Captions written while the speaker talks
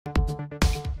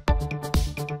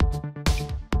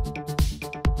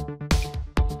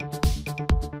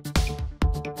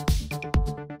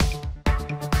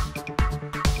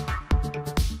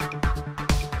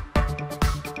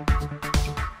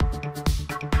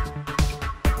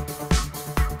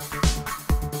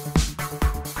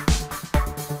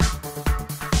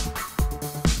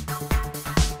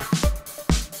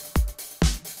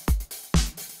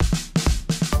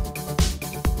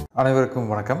அனைவருக்கும்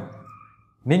வணக்கம்.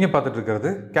 நீங்கள் பார்த்துட்டு இருக்கிறது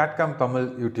Cad Cam Tamil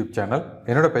YouTube channel.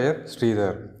 என்னோட பெயர்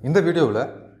ஸ்ரீதர். இந்த வீடியோவில்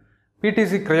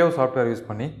PTC Creo சாஃப்ட்வேர் யூஸ்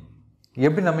பண்ணி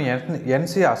எப்படி நம்ம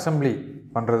NC அசம்பிளி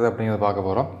பண்ணுறது அப்படிங்கிறத பார்க்க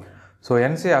போகிறோம். So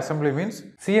NC assembly means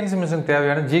CNC machine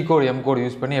தேவையான G code M code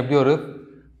use பண்ணி எப்படி ஒரு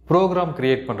ப்ரோக்ராம்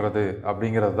க்ரியேட் பண்ணுறது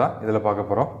அப்படிங்கிறது தான் இதில் பார்க்க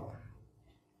போகிறோம்.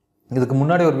 இதுக்கு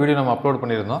முன்னாடி ஒரு வீடியோ நம்ம அப்லோட்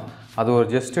பண்ணியிருந்தோம். அது ஒரு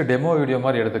ஜஸ்ட்டு டெமோ வீடியோ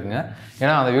மாதிரி எடுத்துக்கோங்க.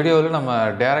 ஏன்னா அந்த வீடியோவில் நம்ம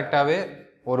டேரெக்டாகவே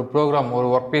ஒரு ப்ரோக்ராம் ஒரு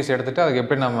ஒர்க் பீஸ் எடுத்துகிட்டு அதுக்கு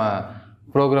எப்படி நம்ம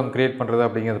ப்ரோக்ராம் க்ரியேட் பண்ணுறது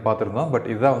அப்படிங்கிறது பார்த்துருந்தோம். பட்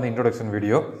இதுதான் வந்து இன்ட்ரோடக்ஷன்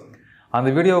வீடியோ. அந்த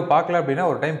வீடியோவை பார்க்கல அப்படின்னா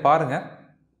ஒரு டைம் பாருங்கள்,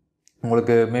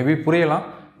 உங்களுக்கு மேபி புரியலாம்,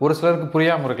 ஒரு சிலருக்கு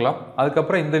புரியாமல் இருக்கலாம்.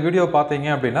 அதுக்கப்புறம் இந்த வீடியோ பார்த்தீங்க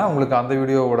அப்படின்னா உங்களுக்கு அந்த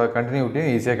வீடியோவோட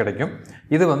கண்டினியூட்டியும் ஈஸியாக கிடைக்கும்.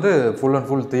 இது வந்து ஃபுல் அண்ட்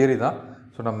ஃபுல் தியரி தான்.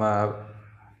 ஸோ நம்ம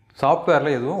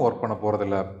சாஃப்ட்வேரில் எதுவும் ஒர்க் பண்ண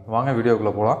போகிறதில்ல. வாங்க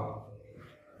வீடியோக்குள்ளே போகலாம்.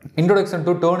 Introduction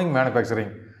to turning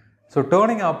manufacturing. So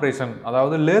turning operation,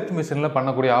 அதாவது லேத் மிஷினில்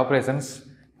பண்ணக்கூடிய ஆப்ரேஷன்ஸ்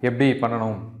எப்படி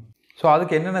பண்ணணும், ஸோ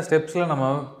அதுக்கு என்னென்ன ஸ்டெப்ஸில் நம்ம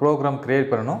ப்ரோக்ராம் க்ரியேட்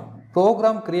பண்ணணும்,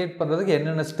 ப்ரோக்ராம் க்ரியேட் பண்ணுறதுக்கு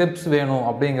என்னென்ன ஸ்டெப்ஸ் வேணும்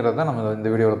அப்படிங்கிறத தான் நம்ம இந்த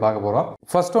வீடியோவில் பார்க்க போகிறோம்.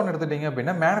 ஃபர்ஸ்ட் ஒன்று எடுத்துட்டிங்க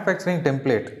அப்படின்னா மேனுஃபேக்சரிங்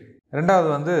டெம்ப்ளேட், ரெண்டாவது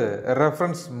வந்து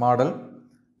ரெஃபரன்ஸ் மாடல்,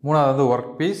 மூணாவது வந்து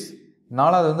ஒர்க் பீஸ்,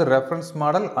 நாலாவது வந்து reference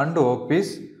model and work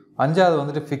piece, அஞ்சாவது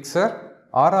வந்துட்டு ஃபிக்சர்,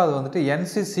 ஆறாவது வந்துட்டு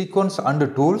NC சீக்வன்ஸ் அண்டு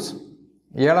டூல்ஸ்,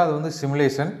 ஏழாவது வந்து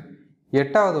சிமுலேஷன்,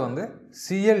 எட்டாவது வந்து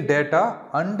CL data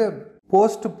and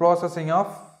post processing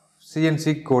of CNC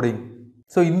coding.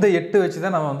 So இந்த 8 வச்சு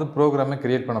தான் நம்ம வந்து ப்ரோக்ராமை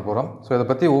க்ரியேட் பண்ண போகிறோம். ஸோ இதை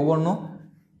பற்றி ஒவ்வொன்றும்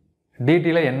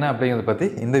டீட்டெயிலாக என்ன அப்படிங்கிறத பற்றி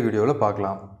இந்த வீடியோவில்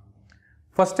பார்க்கலாம்.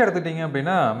 ஃபஸ்ட் எடுத்துட்டிங்க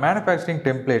அப்படின்னா மேனுஃபேக்சரிங்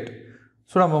டெம்ப்ளேட்.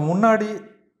 ஸோ நம்ம முன்னாடி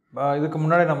இதுக்கு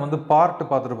முன்னாடி நம்ம வந்து பார்ட்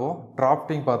பார்த்துருப்போம்,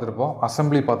 டிராஃப்டிங் பார்த்துருப்போம்,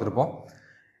 அசம்பிளி பார்த்துருப்போம்.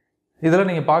 இதில்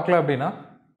நீங்கள் பார்க்கல அப்படின்னா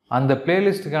அந்த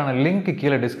பிளேலிஸ்ட்டுக்கான லிங்க்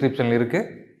கீழே டிஸ்கிரிப்ஷனில் இருக்குது,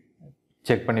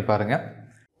 செக் பண்ணி பாருங்கள்.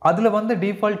 அதில் வந்து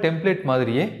டிஃபால்ட் டெம்ப்ளேட்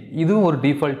மாதிரியே இதுவும் ஒரு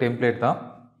டிஃபால்ட் டெம்ப்ளேட் தான்.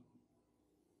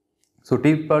 ஸோ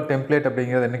டிஃபால்ட் டெம்ப்ளேட்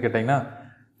அப்படிங்கிறது என்ன கேட்டிங்கன்னா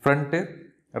ஃப்ரண்ட்டு,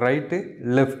 ரைட்டு,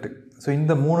 லெஃப்ட்டு, ஸோ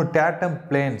இந்த 3 டேட்டம்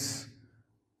பிளேன்ஸ்.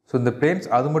 ஸோ இந்த பிளேன்ஸ்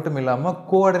அது மட்டும் இல்லாமல்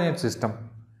கோஆர்டினேட் சிஸ்டம்,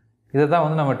 இதை தான்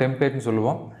வந்து நம்ம டெம்ப்ளேட்னு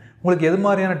சொல்லுவோம். உங்களுக்கு எது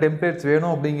மாதிரியான டெம்ப்ளேட்ஸ்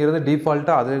வேணும் அப்படிங்கிறது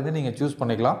டிஃபால்ட்டாக அதிலிருந்து நீங்கள் சூஸ்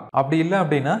பண்ணிக்கலாம். அப்படி இல்லை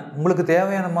அப்படின்னா உங்களுக்கு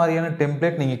தேவையான மாதிரியான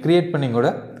டெம்ப்ளேட் நீங்கள் க்ரியேட் பண்ணி கூட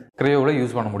க்ரேயோவில்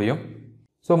யூஸ் பண்ண முடியும்.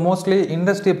 ஸோ மோஸ்ட்லி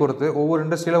இண்டஸ்ட்ரியை பொறுத்து ஒவ்வொரு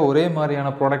இண்டஸ்ட்ரியில் ஒரே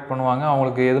மாதிரியான ப்ராடக்ட் பண்ணுவாங்க.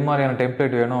 அவங்களுக்கு எது மாதிரியான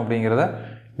டெம்ப்ளேட் வேணும் அப்படிங்கிறத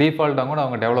டிஃபால்ட்டாக கூட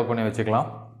அவங்க டெவலப் பண்ணி வச்சுக்கலாம்.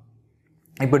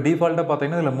 இப்போ டிஃபால்ட்டாக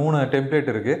பார்த்தீங்கன்னா இதில் 3 டெம்ப்ளேட்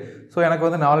இருக்குது. ஸோ எனக்கு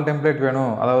வந்து 4 டெம்ப்ளேட்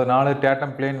வேணும், அதாவது 4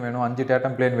 டேட்டம் பிளேன் வேணும், 5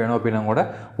 டேட்டம் பிளேன் வேணும் அப்படின்னா கூட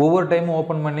ஒவ்வொரு டைமும்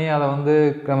ஓப்பன் பண்ணி அதை வந்து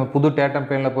நம்ம புது டேட்டம்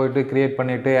பிளேனில் போயிட்டு க்ரியேட்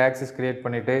பண்ணிவிட்டு ஆக்சிஸ் க்ரியேட்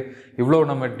பண்ணிவிட்டு இவ்வளோ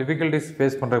நம்ம டிஃபிகல்ட்டிஸ்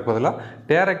ஃபேஸ் பண்ணுறதுக்கு பதிலாக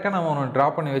டேரெக்டாக நம்ம ஒன்று ட்ரா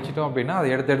பண்ணி வச்சுட்டோம் அப்படின்னா அதை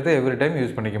எடுத்து எவ்ரி டைம்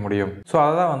யூஸ் பண்ணிக்க முடியும். ஸோ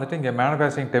அதை தான் வந்துட்டு இங்கே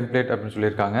மேனுஃபேக்சரிங் டெம்ப்ளேட் அப்படின்னு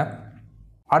சொல்லியிருக்காங்க.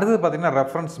 அடுத்தது பார்த்திங்கன்னா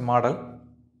reference model.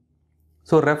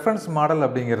 So reference model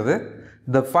அப்படிங்கிறது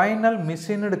த ஃபைனல்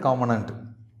மிஷினடு காம்பனண்ட்,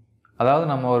 அதாவது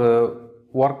நம்ம ஒரு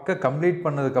ஒர்க்கை கம்ப்ளீட்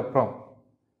பண்ணதுக்கப்புறம்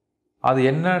அது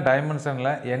என்ன டைமென்ஷனில்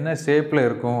என்ன ஷேப்பில்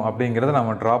இருக்கும் அப்படிங்கிறத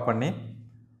நம்ம ட்ரா பண்ணி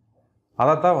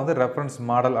அதை தான் வந்து ரெஃபரன்ஸ்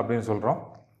மாடல் அப்படின்னு சொல்கிறோம்.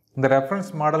 இந்த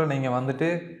ரெஃபரன்ஸ் மாடலை நீங்கள் வந்துட்டு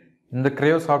இந்த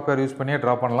Creo சாஃப்ட்வேர் யூஸ் பண்ணியே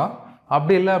ட்ரா பண்ணலாம்.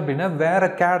 அப்படி இல்லை அப்படின்னா வேறு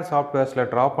CAD சாஃப்ட்வேர்ஸில்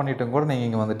ட்ரா பண்ணிவிட்டும் கூட நீங்கள்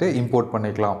இங்கே வந்துட்டு இம்போர்ட்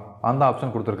பண்ணிக்கலாம். அந்த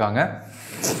ஆப்ஷன் கொடுத்துருக்காங்க.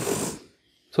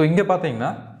 ஸோ இங்கே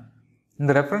பார்த்தீங்கன்னா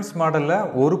இந்த ரெஃபரன்ஸ் மாடலில்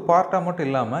ஒரு பார்ட்டாக மட்டும்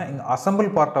இல்லாமல் இங்கே அசம்பிள்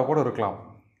பார்ட்டாக கூட இருக்கலாம்.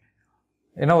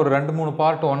 ஏன்னா ஒரு 2-3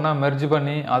 பார்ட் ஒன்றா மெர்ஜ்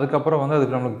பண்ணி அதுக்கப்புறம் வந்து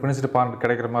அதுக்கு நம்மளுக்கு ஃபினிஷ்டு பார்ட்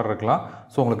கிடைக்கிற மாதிரி இருக்கலாம்.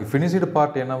 ஸோ உங்களுக்கு ஃபினிஷ்டு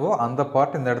பார்ட் என்னவோ அந்த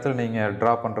பார்ட் இந்த இடத்துல நீங்கள்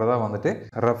ட்ரா பண்ணுறதா வந்துட்டு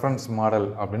ரெஃபரன்ஸ் மாடல்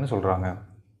அப்படின்னு சொல்கிறாங்க.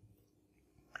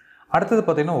 அடுத்தது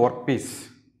பார்த்திங்கன்னா work piece.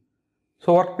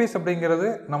 So work piece அப்படிங்கிறது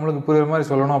நம்மளுக்கு புரியுற மாதிரி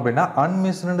சொல்லணும் அப்படின்னா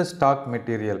அன்மிஷினடு ஸ்டாக்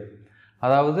மெட்டீரியல்,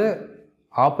 அதாவது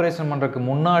ஆப்ரேஷன் பண்ணுறதுக்கு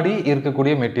முன்னாடி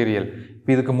இருக்கக்கூடிய மெட்டீரியல்.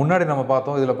 இப்போ இதுக்கு முன்னாடி நம்ம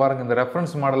பார்த்தோம், இதில் பாருங்கள் இந்த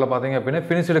ரெஃபரன்ஸ் மாடலில் பார்த்தீங்க அப்படின்னா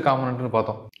ஃபினிஷ்டு காம்பனண்ட்னு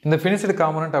பார்த்தோம். இந்த ஃபினிஷ்டு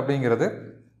காம்பனண்ட் அப்படிங்கிறது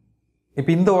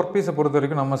இப்போ இந்த ஒர்க் பீஸை பொறுத்த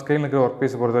வரைக்கும் நம்ம ஸ்க்ரீனில் இருக்கிற ஒர்க்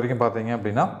பீஸை பொறுத்த வரைக்கும் பார்த்தீங்க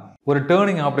அப்படின்னா ஒரு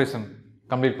டேர்னிங் ஆப்ரேஷன்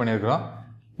கம்ப்ளீட் பண்ணியிருக்கிறோம்.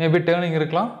 மேபி டேர்னிங்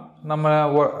இருக்கலாம், நம்ம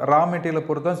ரா மெட்டீரியலை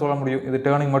பொறுத்து தான் சொல்ல முடியும் இது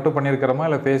டேர்னிங் மட்டும் பண்ணியிருக்கிறோமா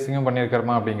இல்லை ஃபேஸிங்கும்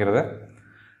பண்ணியிருக்கிறோமா அப்படிங்கிறத.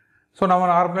 ஸோ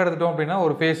நம்ம நார்மலாக எடுத்துட்டோம் அப்படின்னா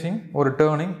ஒரு ஃபேஸிங், ஒரு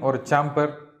டேர்னிங், ஒரு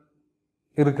சாம்பர்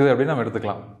இருக்குது அப்படின்னு நம்ம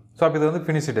எடுத்துக்கலாம். ஸோ அப்போ இது வந்து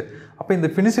ஃபினிஷ்டு. அப்போ இந்த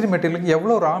ஃபினிஷ்டு மெட்டீரியலுக்கு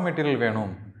எவ்வளோ ரா மெட்டீரியல் வேணும்?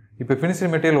 இப்போ ஃபினிஷ்டு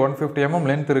மெட்டீரியல் 150 mm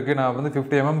லென்த் இருக்குது, நான் வந்து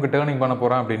 50 mm டேர்னிங் பண்ண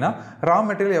போகிறேன் அப்படின்னா ரா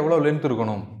மெட்டீரியல் எவ்வளோ லென்த்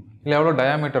இருக்கணும், இல்லை எவ்வளோ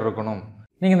டயாமீட்டர் இருக்கணும்.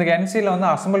 நீங்கள் இந்த NCயில் வந்து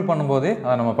அசம்பிள் பண்ணும்போதே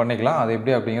அதை நம்ம பண்ணிக்கலாம். அது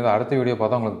எப்படி அப்படிங்கிறது அடுத்த வீடியோ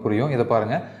பார்த்தா உங்களுக்கு புரியும். இதை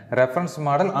பாருங்கள், reference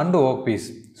model and work piece.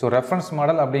 So reference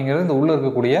model அப்படிங்கிறது இந்த உள்ளே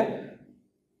இருக்கக்கூடிய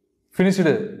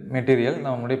ஃபினிஷ்டு மெட்டீரியல்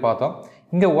நம்ம முன்னாடி பார்த்தோம்.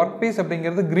 இங்கே ஒர்க் பீஸ்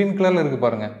அப்படிங்கிறது க்ரீன் கலரில் இருக்குது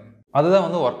பாருங்கள், அதுதான்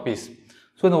வந்து ஒர்க் பீஸ்.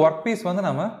 ஸோ இந்த ஒர்க் பீஸ் வந்து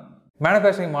நம்ம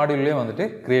மேனுஃபேக்சரிங் மாடியூல்லே வந்துட்டு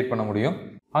க்ரியேட் பண்ண முடியும்.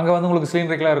 அங்கே வந்து உங்களுக்கு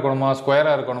சிலிண்ட்ரிக்கலாக இருக்கணுமா,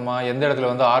 ஸ்கொயராக இருக்கணுமா, எந்த இடத்துல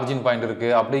வந்து ஆர்ஜின் பாயிண்ட்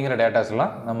இருக்குது அப்படிங்கிற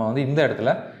டேட்டாஸ்லாம் நம்ம வந்து இந்த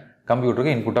இடத்துல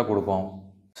கம்ப்யூட்டருக்கு இன்புட்டாக கொடுப்போம்.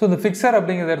 ஸோ இந்த ஃபிக்சர்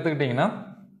அப்படிங்கிறத எடுத்துக்கிட்டிங்கன்னா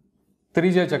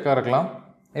 3J செக்காக இருக்கலாம்,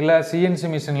 இல்லை சிஎன்சி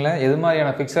மிஷினில் எது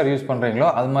மாதிரியான ஃபிக்சர் யூஸ் பண்ணுறீங்களோ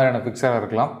அது மாதிரியான ஃபிக்சராக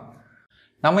இருக்கலாம்.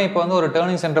 நம்ம இப்போ வந்து ஒரு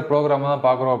டேர்னிங் சென்டர் ப்ரோக்ராம் தான்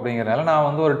பார்க்குறோம் அப்படிங்கிறனால நான்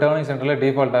வந்து ஒரு டேர்னிங் சென்டரில்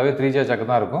டிஃபால்ட்டாகவே 3J செக்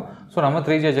தான் இருக்கும். ஸோ நம்ம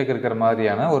 3J செக் இருக்கிற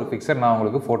மாதிரியான ஒரு ஃபிக்சர் நான்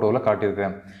உங்களுக்கு ஃபோட்டோவில்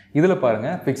காட்டியிருக்கேன். இதில்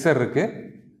பாருங்கள் ஃபிக்சர் இருக்குது.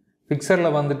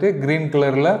 ஃபிக்சரில் வந்துட்டு க்ரீன்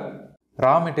கலரில்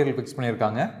ரா மெட்டீரியல் ஃபிக்ஸ்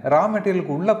பண்ணியிருக்காங்க. ரா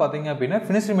மெட்டீரியலுக்கு உள்ளே பார்த்தீங்க அப்படின்னா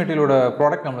ஃபினிஷ்டு மெட்டீரியலோட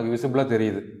ப்ராடக்ட் நம்மளுக்கு விசிபிளாக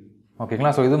தெரியுது.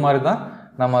 ஓகேங்களா? ஸோ இது மாதிரி தான்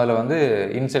நம்ம அதில் வந்து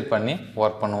இன்செர்ட் பண்ணி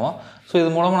ஒர்க் பண்ணுவோம். ஸோ இது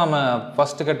மூலமாக நம்ம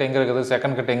ஃபஸ்ட்டு கட் எங்கே இருக்குது,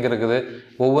 செகண்ட் கட் எங்கே இருக்குது,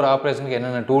 ஒவ்வொரு ஆப்ரேஷனுக்கு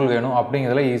என்னென்ன டூல் வேணும்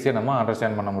அப்படிங்கிறதுல ஈஸியாக நம்ம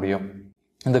அண்டர்ஸ்டாண்ட் பண்ண முடியும்.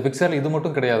 இந்த ஃபிக்சரில் இது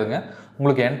மட்டும் கிடையாதுங்க.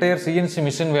 உங்களுக்கு என்டையர் சிஎன்சி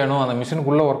மிஷின் வேணும், அந்த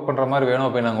மிஷினுக்குள்ளே ஒர்க் பண்ணுற மாதிரி வேணும்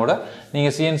அப்படின்னா கூட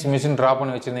நீங்கள் சிஎன்சி மிஷின் ட்ரா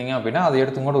பண்ணி வச்சுருந்தீங்க அப்படின்னா அதை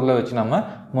எடுத்து கூட உள்ளே வச்சு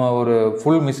நம்ம ஒரு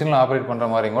ஃபுல் மிஷினில் ஆப்ரேட் பண்ணுற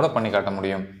மாதிரி கூட பண்ணி காட்ட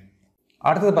முடியும்.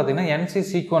 அடுத்தது பார்த்திங்கன்னா NC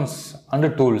sequence and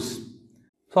tools.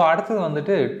 So அடுத்தது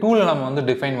வந்துட்டு டூலை நம்ம வந்து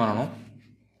டிஃபைன் பண்ணணும்.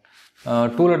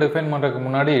 டூலை டிஃபைன் பண்ணுறதுக்கு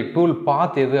முன்னாடி டூல்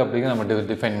பாத் எது அப்படிங்கிறது நம்ம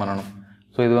டிஃபைன் பண்ணணும்.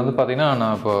 ஸோ இது வந்து பார்த்திங்கன்னா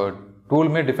நான் இப்போ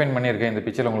டூலுமே டிஃபைன் பண்ணியிருக்கேன். இந்த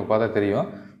பிக்சரில் உங்களுக்கு பார்த்தா தெரியும்.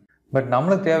 பட்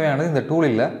நம்மளுக்கு தேவையானது இந்த டூல்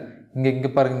இல்லை.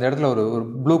 இங்கே பாருங்கள், இந்த இடத்துல ஒரு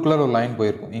ப்ளூ கலர் ஒரு லைன்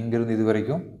போயிருக்கும். இங்கேருந்து இது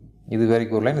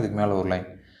வரைக்கும் ஒரு லைன், இதுக்கு மேலே ஒரு லைன்.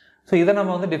 ஸோ இதை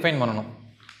நம்ம வந்து டிஃபைன் பண்ணணும்.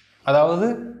 அதாவது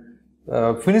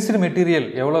ஃபினிஷ்டு மெட்டீரியல்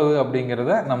எவ்வளவு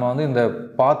அப்படிங்கிறத நம்ம வந்து இந்த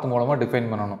பாத் மூலமாக டிஃபைன்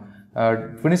பண்ணணும்.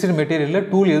 ஃபினிஷ்டு மெட்டீரியலில்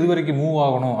டூல் எது வரைக்கும் மூவ்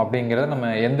ஆகணும் அப்படிங்கிறத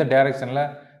நம்ம எந்த டைரெக்ஷனில்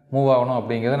மூவ் ஆகணும்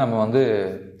அப்படிங்கிறத நம்ம வந்து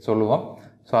சொல்லுவோம்.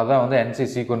 ஸோ அதான் வந்து NC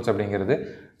சீக்வன்ஸ் அப்படிங்கிறது.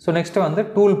 ஸோ நெக்ஸ்ட்டு வந்து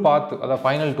டூல் பாத்து, அதாவது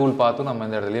ஃபைனல் டூல் பாத்தும் நம்ம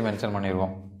இந்த இடத்துலையே மென்ஷன்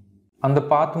பண்ணிடுவோம். அந்த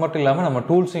பாத் மட்டும் இல்லாமல் நம்ம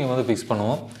டூல்ஸையும் வந்து ஃபிக்ஸ்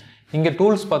பண்ணுவோம். இங்கே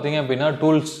டூல்ஸ் பார்த்திங்க அப்படின்னா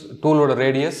டூலோட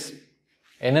ரேடியஸ்,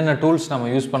 என்னென்ன டூல்ஸ் நம்ம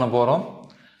யூஸ் பண்ண போகிறோம்,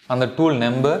 அந்த டூல்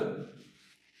நம்பர்,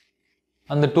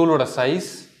 அந்த டூலோட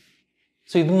சைஸ்.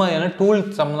 ஸோ இது மாதிரியான டூல்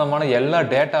சம்மந்தமான எல்லா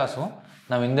டேட்டாஸும்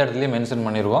நம்ம இந்த இடத்துலையே மென்ஷன்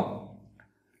பண்ணிடுவோம்.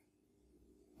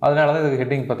 அதனால தான் இதுக்கு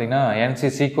ஹெட்டிங் பார்த்திங்கன்னா NC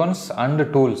சீக்வன்ஸ் அண்டு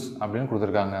டூல்ஸ் அப்படின்னு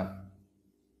கொடுத்துருக்காங்க.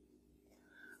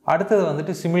 அடுத்தது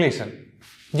வந்துட்டு சிமுலேஷன்.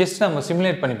 ஜஸ்ட் நம்ம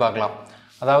சிமுலேட் பண்ணி பார்க்கலாம்.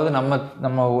 அதாவது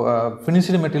நம்ம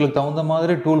ஃபினிஷ்டு மெட்டீரியலுக்கு தகுந்த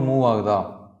மாதிரி டூல் மூவ் ஆகுதா,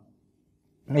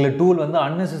 இல்லை டூல் வந்து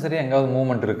அன்னெசரியாக எங்கேயாவது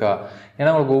மூவ்மெண்ட் இருக்கா. ஏன்னா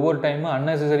உங்களுக்கு ஒவ்வொரு டைமும்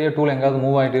அன்னெசரியாக டூல் எங்கேயாவது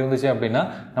மூவ் ஆகிட்டு இருந்துச்சு அப்படின்னா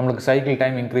நம்மளுக்கு சைக்கிள்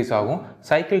டைம் இன்க்ரீஸ் ஆகும்.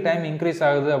 சைக்கிள் டைம் இன்க்ரீஸ்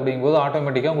ஆகுது அப்படிங்கும்போது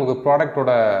ஆட்டோமேட்டிக்காக உங்களுக்கு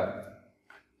ப்ராடக்டோட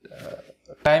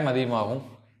டைம் அதிகமாகும்.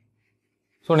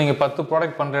 ஸோ நீங்கள் 10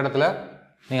 ப்ராடக்ட் பண்ணுற இடத்துல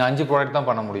நீங்கள் 5 ப்ராடக்ட் தான்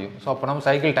பண்ண முடியும். ஸோ அப்போ நம்ம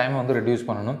சைக்கிள் டைமை வந்து ரெடியூஸ்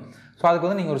பண்ணணும். ஸோ அதுக்கு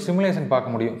வந்து நீங்கள் ஒரு சிமுலேஷன்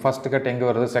பார்க்க முடியும். ஃபஸ்ட்டு கட் எங்கே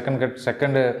வருது,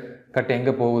 செகண்டு கட்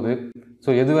எங்கே போகுது, ஸோ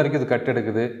எது வரைக்கும் இது கட்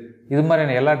எடுக்குது, இது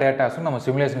மாதிரியான எல்லா டேட்டாஸும் நம்ம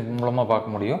சிமுலேஷன் மூலமாக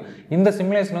பார்க்க முடியும். இந்த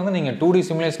சிமுலேஷன் வந்து நீங்கள் 2D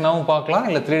சிமுலேஷனாகவும் பார்க்கலாம்,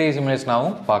 இல்லை 3D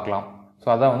சிமுலேஷனாகவும் பார்க்கலாம். ஸோ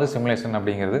அதான் வந்து சிமுலேஷன்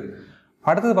அப்படிங்கிறது.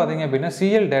 அடுத்தது பார்த்தீங்க அப்படின்னா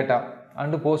CL data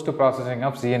and post processing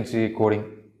of CNC coding.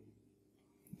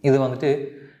 இது வந்துட்டு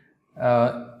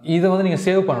இதை வந்து நீங்கள்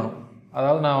சேவ் பண்ணணும்.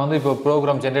 அதாவது நான் வந்து இப்போ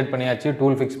ப்ரோக்ராம் ஜென்ரேட் பண்ணியாச்சு,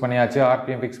 டூல் ஃபிக்ஸ் பண்ணியாச்சு,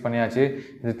 RPM ஃபிக்ஸ் பண்ணியாச்சு,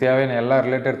 இது தேவையான எல்லா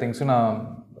ரிலேட்டட் திங்ஸும் நான்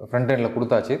ஃப்ரண்ட் எண்டில்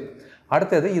கொடுத்தாச்சு.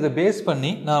 அடுத்தது இதை பேஸ்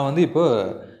பண்ணி நான் வந்து இப்போ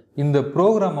இந்த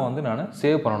ப்ரோக்ராமை வந்து நான்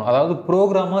சேவ் பண்ணணும். அதாவது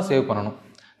ப்ரோக்ராமாக சேவ் பண்ணணும்.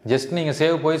 ஜஸ்ட் நீங்கள்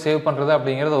சேவ் பண்ணுறது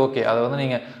அப்படிங்கிறது ஓகே. அதை வந்து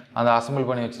நீங்கள் அந்த அசம்பிள்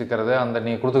பண்ணி வச்சுருக்கிறது, அந்த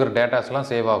நீங்கள் கொடுத்துக்கிற டேட்டாஸ்லாம்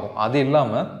சேவ் ஆகும். அது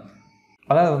இல்லாமல்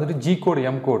அதாவது வந்துட்டு G code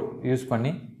M code use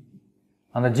பண்ணி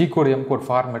அந்த G கோட் M கோட்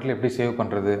ஃபார்மேட்டில் எப்படி சேவ்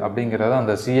பண்ணுறது அப்படிங்கிறது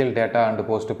அந்த CL data and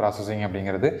post processing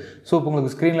அப்படிங்கிறது. ஸோ இப்போ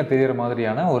உங்களுக்கு ஸ்க்ரீனில் தெரிகிற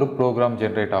மாதிரியான ஒரு ப்ரோக்ராம்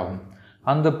ஜென்ரேட் ஆகும்.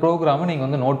 அந்த ப்ரோக்ராமை நீங்கள்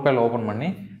வந்து நோட்பேட் ஓப்பன் பண்ணி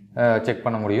செக்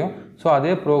பண்ண முடியும். ஸோ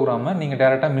அதே ப்ரோக்ராமை நீங்கள்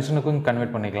டேரெக்டாக மிஷினுக்கும்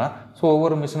கன்வெர்ட் பண்ணிக்கலாம். ஸோ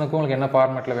ஒவ்வொரு மிஷினுக்கும் உங்களுக்கு என்ன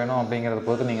ஃபார்மேட்டில் வேணும் அப்படிங்கிறத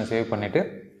பொறுத்து நீங்கள் சேவ் பண்ணிவிட்டு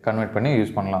கன்வெர்ட் பண்ணி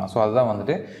யூஸ் பண்ணலாம். ஸோ அதுதான்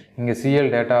வந்துட்டு இங்கே CL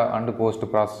data and post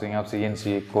processing of CNC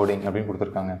coding அப்படின்னு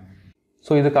கொடுத்துருக்காங்க.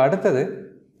 ஸோ இதுக்கு அடுத்தது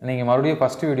நீங்கள் மறுபடியும்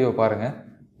ஃபஸ்ட்டு வீடியோ பாருங்கள்,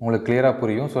 உங்களுக்கு கிளியராக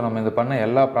புரியும். ஸோ நம்ம இந்த பண்ண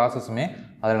எல்லா ப்ராசஸுமே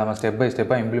அதில் நம்ம ஸ்டெப் பை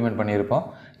ஸ்டெப்பாக இம்ப்ளிமெண்ட் பண்ணியிருப்போம்.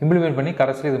 இம்ப்ளிமெண்ட் பண்ணி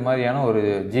கடைசியில் இது மாதிரியான ஒரு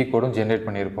G கோடும் ஜென்ரேட்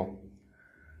பண்ணியிருப்போம்.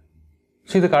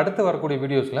 ஸோ இதுக்கு அடுத்து வரக்கூடிய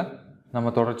வீடியோஸில் நம்ம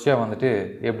தொடர்ச்சியாக வந்துட்டு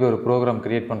எப்படி ஒரு ப்ரோக்ராம்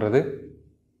க்ரியேட் பண்ணுறது,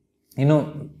 இன்னும்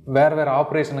வேறு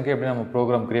ஆப்ரேஷனுக்கு எப்படி நம்ம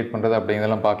ப்ரோக்ராம் க்ரியேட் பண்ணுறது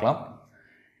அப்படிங்கிறதெல்லாம் பார்க்கலாம்.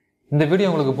 இந்த வீடியோ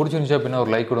உங்களுக்கு பிடிச்சிருந்துச்சு அப்படின்னா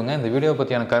ஒரு லைக் கொடுங்க. இந்த வீடியோ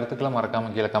பற்றியான கருத்துக்களை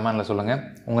மறக்காமல் கீழே கமெண்ட்டில் சொல்லுங்கள்.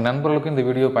 உங்கள் நண்பர்களுக்கும் இந்த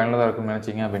வீடியோ பயனுள்ளதாக இருக்குன்னு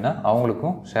நினச்சிங்க அப்படின்னா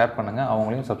அவங்களுக்கும் ஷேர் பண்ணுங்கள்,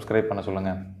 அவங்களையும் சப்ஸ்கிரைப் பண்ண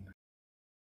சொல்லுங்கள்.